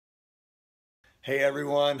Hey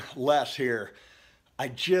everyone, Les here. I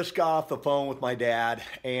just got off the phone with my dad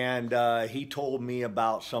and he told me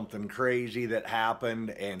about something crazy that happened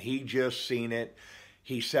and he just seen it.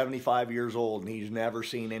 He's 75 years old and he's never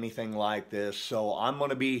seen anything like this. So I'm going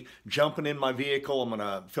to be jumping in my vehicle. I'm going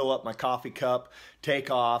to fill up my coffee cup, take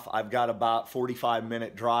off. I've got about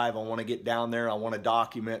 45-minute drive. I want to get down there. I want to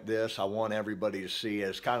document this. I want everybody to see it.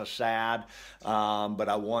 It's kind of sad, but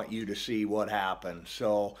I want you to see what happened.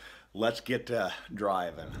 So let's get to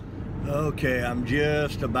driving. Okay, I'm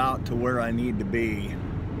just about to where I need to be.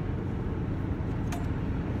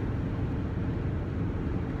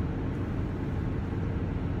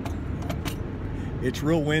 It's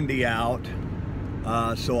real windy out,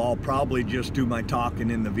 so I'll probably just do my talking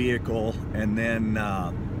in the vehicle and then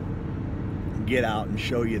get out and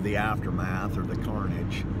show you the aftermath or the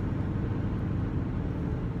carnage.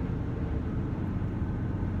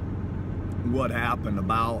 What happened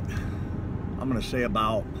I'm gonna say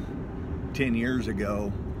about 10 years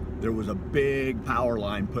ago, there was a big power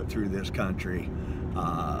line put through this country.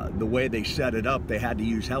 The way they set it up, they had to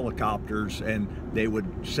use helicopters and they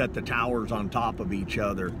would set the towers on top of each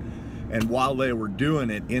other. And while they were doing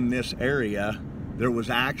it in this area, there was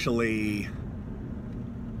actually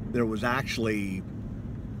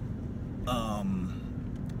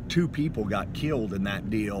two people got killed in that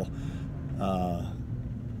deal.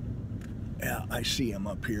 Yeah, I see him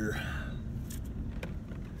up here.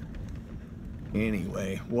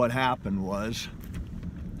 Anyway, what happened was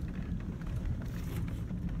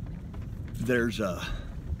there's a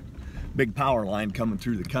big power line coming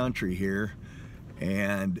through the country here,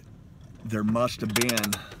 and there must have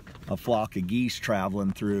been a flock of geese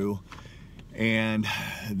traveling through, and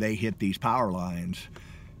they hit these power lines.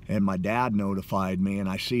 And my dad notified me, and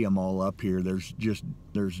I see them all up here. There's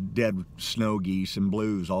dead snow geese and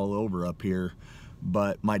blues all over up here.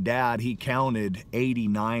 But my dad, he counted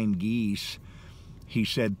 89 geese. He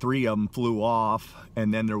said 3 of them flew off,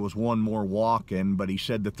 and then there was one more walking. But he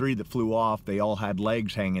said the 3 that flew off, they all had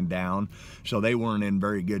legs hanging down, so they weren't in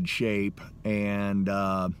very good shape. And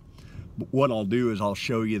what I'll do is I'll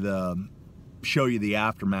show you the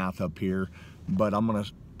aftermath up here. But I'm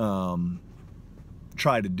gonna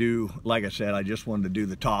try to do, like I said, I just wanted to do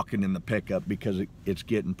the talking in the pickup because it's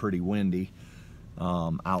getting pretty windy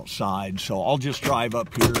outside. So I'll just drive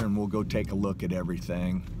up here and we'll go take a look at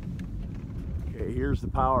everything. Okay, here's the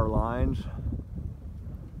power lines.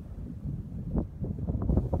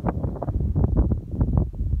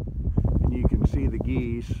 And you can see the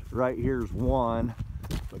geese. Right here's one,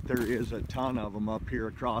 but there is a ton of them up here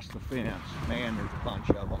across the fence. Man, there's a bunch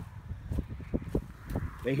of them.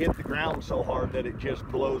 They hit the ground so hard that it just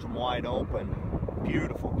blows them wide open.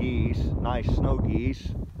 Beautiful geese, nice snow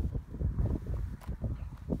geese.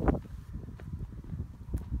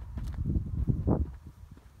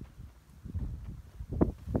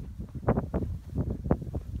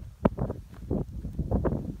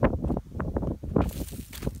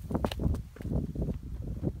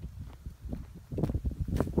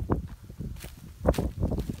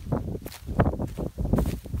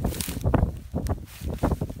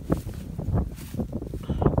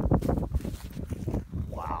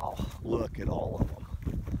 Look at all of them.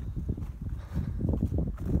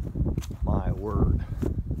 My word.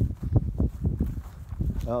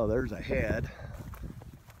 Oh, there's a head.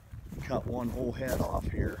 Cut one whole head off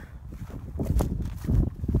here.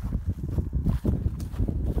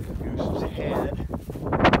 Goose's head.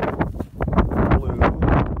 Blue.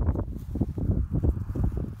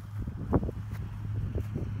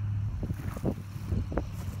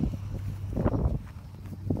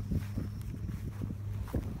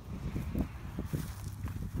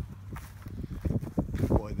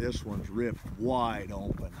 This one's ripped wide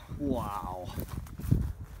open. Wow.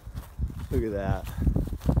 Look at that.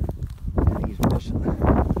 And he's missing.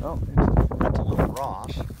 Oh, that's a little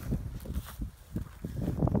Ross.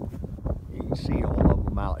 You can see all of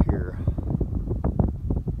them out here.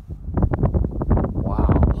 Wow.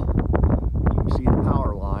 You can see the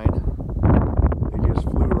power line. They just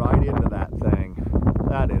flew right into that thing.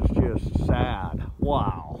 That is just sad.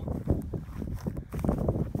 Wow.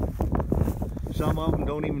 Some of them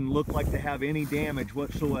don't even look like they have any damage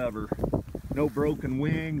whatsoever. No broken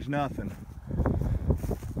wings, nothing.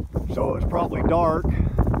 So it was probably dark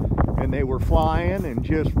and they were flying and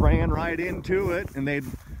just ran right into it, and they'd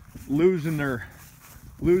losing their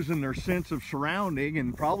sense of surrounding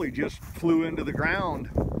and probably just flew into the ground.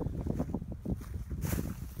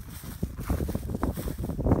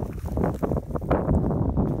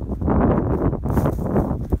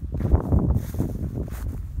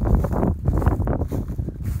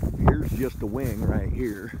 Just a wing right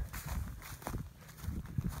here.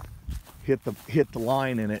 hit the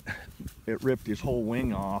line and it ripped his whole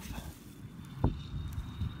wing off.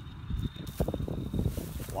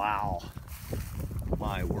 Wow,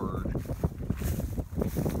 my word.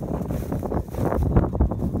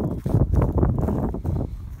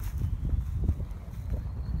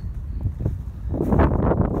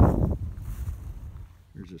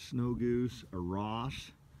 There's a snow goose, a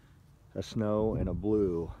Ross, a snow, and a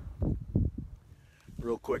blue.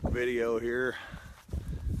 Real quick video here.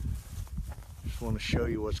 Just want to show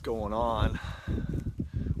you what's going on.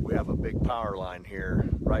 We have a big power line here,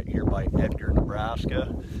 right here by Edgar,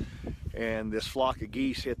 Nebraska. And this flock of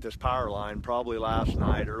geese hit this power line probably last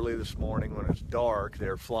night, early this morning when it's dark.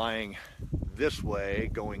 They're flying this way,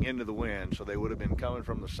 going into the wind. So they would have been coming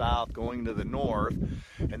from the south, going to the north,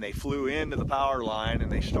 and they flew into the power line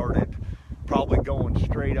and they started probably going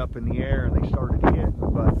straight up in the air and they started hitting.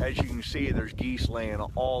 But as you can see, there's geese laying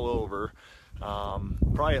all over.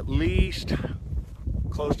 Probably at least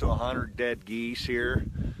close to 100 dead geese here.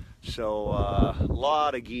 So a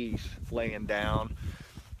lot of geese laying down.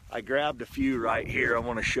 I grabbed a few right here. I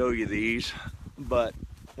want to show you these. But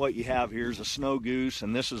what you have here is a snow goose,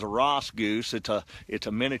 and this is a Ross goose. It's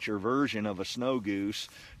a miniature version of a snow goose.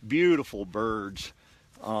 Beautiful birds.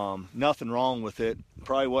 Nothing wrong with it.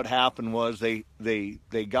 Probably what happened was they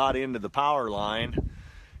got into the power line.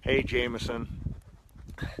 Hey, Jameson.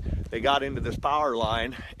 They got into this power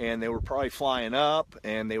line and they were probably flying up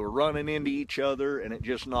and they were running into each other and it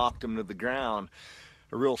just knocked them to the ground.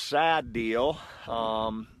 A real sad deal.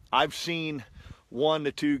 I've seen 1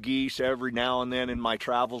 to 2 geese every now and then in my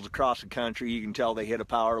travels across the country. You can tell they hit a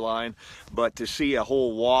power line, but to see a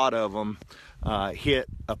whole wad of them hit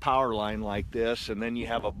a power line like this, and then you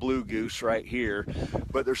have a blue goose right here.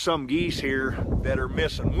 But there's some geese here that are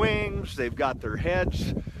missing wings. They've got their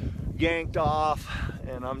heads yanked off,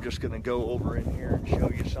 and I'm just going to go over in here and show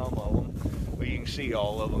you some of them. But you can see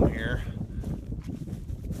all of them here.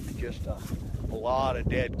 Just a lot of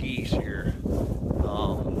dead geese here.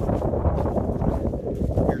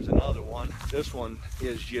 Here's another one. This one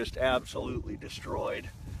is just absolutely destroyed.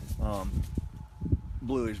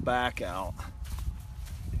 Blew his back out.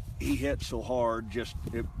 He hit so hard, just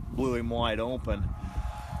it blew him wide open.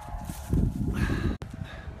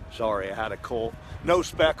 Sorry, I had a cold. No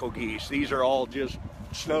speckle geese. These are all just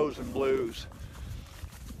snows and blues.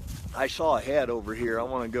 I saw a head over here. I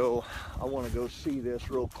want to go see this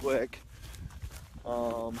real quick.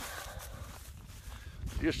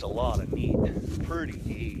 Just a lot of neat, pretty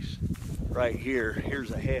geese right here.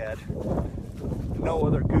 Here's a head. No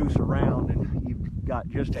other goose around, and you've got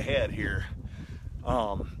just a head here.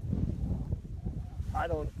 I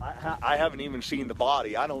haven't even seen the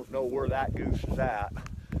body. I don't know where that goose is at.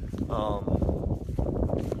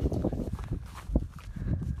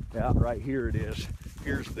 Yeah, right here it is.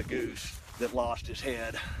 Here's the goose that lost his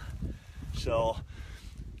head. So,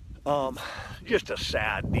 just a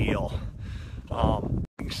sad deal.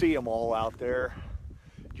 You can see them all out there.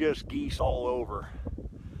 Just geese all over.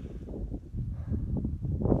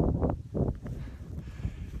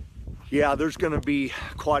 Yeah, there's going to be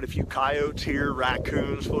quite a few coyotes here,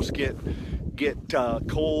 raccoons. Supposed to get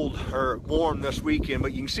cold or warm this weekend,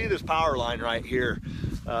 but you can see this power line right here.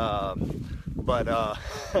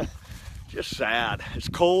 Just sad. It's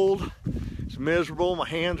cold. It's miserable. My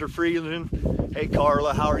hands are freezing. Hey,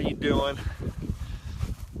 Carla, how are you doing?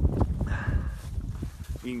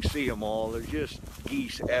 You can see them all. There's just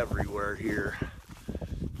geese everywhere here.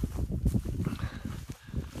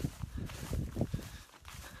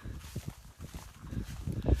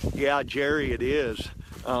 Yeah, Jerry, it is.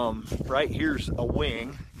 Right here's a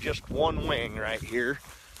wing, just one wing right here.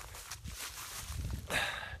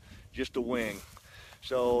 Just a wing.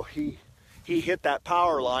 So he hit that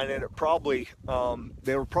power line, and it probably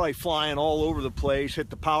they were probably flying all over the place, hit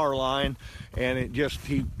the power line, and it just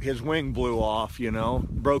his wing blew off, you know,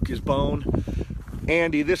 broke his bone.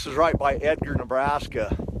 Andy, this is right by Edgar,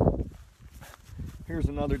 Nebraska. Here's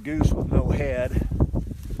another goose with no head.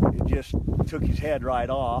 It just took his head right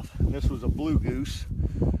off. This was a blue goose.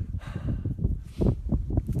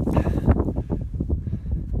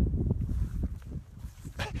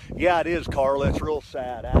 Yeah, it is, Carla. It's real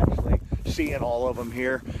sad, actually, seeing all of them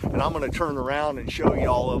here. And I'm going to turn around and show you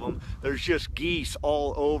all of them. There's just geese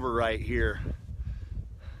all over right here.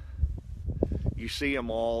 You see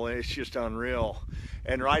them all, and it's just unreal.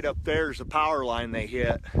 And right up there's the power line they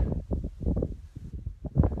hit.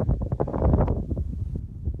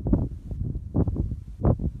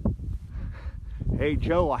 Hey,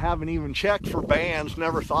 Joe, I haven't even checked for bands.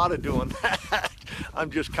 Never thought of doing that.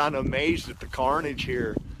 I'm just kind of amazed at the carnage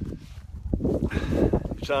here.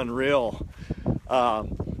 It's unreal.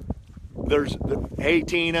 Hey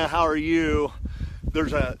Tina, how are you?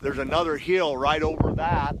 There's another hill right over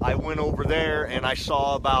that. I went over there and I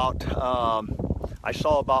saw about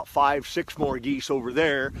 5, 6 more geese over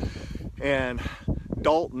there. And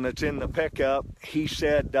Dalton, that's in the pickup, he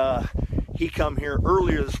said he come here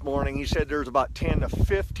earlier this morning. He said there's about 10 to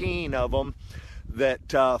 15 of them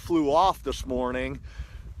that flew off this morning.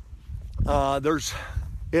 There's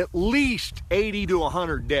at least 80 to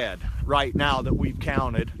 100 dead right now that we've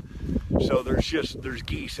counted. So there's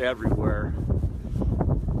geese everywhere.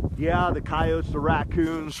 Yeah, the coyotes, the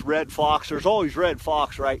raccoons, red fox. There's always red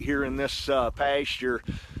fox right here in this pasture.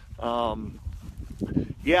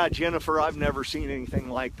 Yeah, Jennifer, I've never seen anything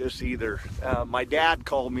like this either. My dad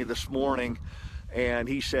called me this morning and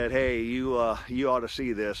he said, hey, you ought to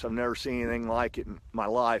see this. I've never seen anything like it in my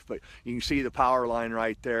life, but you can see the power line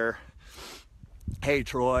right there. Hey,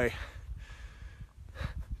 Troy.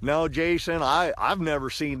 No, Jason, I've never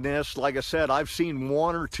seen this. Like I said, I've seen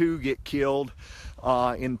 1 or 2 get killed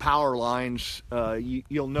in power lines.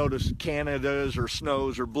 You'll notice Canadas or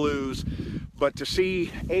Snows or Blues, but to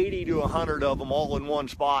see 80 to 100 of them all in one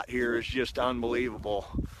spot here is just unbelievable.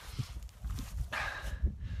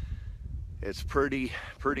 It's pretty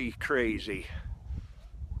crazy.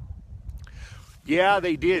 Yeah,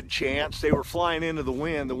 they did, Chance. They were flying into the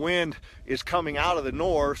wind. The wind is coming out of the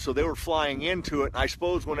north, so they were flying into it. And I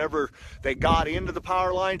suppose whenever they got into the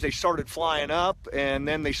power lines, they started flying up, and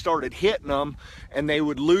then they started hitting them, and they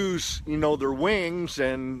would lose, you know, their wings,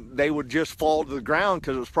 and they would just fall to the ground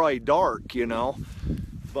because it was probably dark, you know.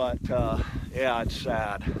 But yeah, it's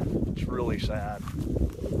sad. It's really sad.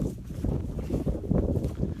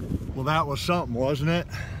 Well, that was something, wasn't it?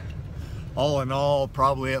 All in all,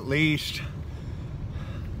 probably at least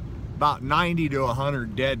about 90 to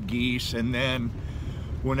 100 dead geese. And then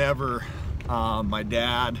whenever my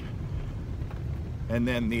dad and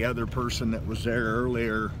then the other person that was there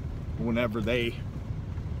earlier, whenever they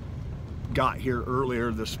got here earlier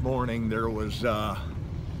this morning, there was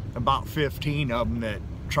about 15 of them that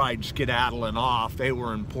tried skedaddling off. They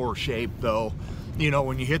were in poor shape though. You know,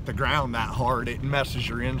 when you hit the ground that hard, it messes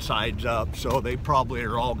your insides up, so they probably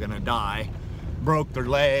are all gonna die. Broke their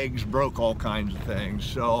legs, broke all kinds of things.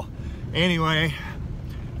 So anyway,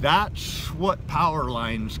 that's what power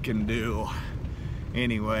lines can do.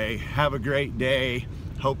 Anyway, have a great day.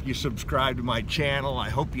 Hope you subscribe to my channel. I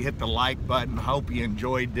hope you hit the like button. I hope you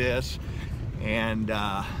enjoyed this, and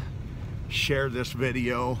share this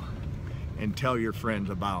video and tell your friends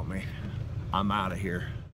about me. I'm out of here.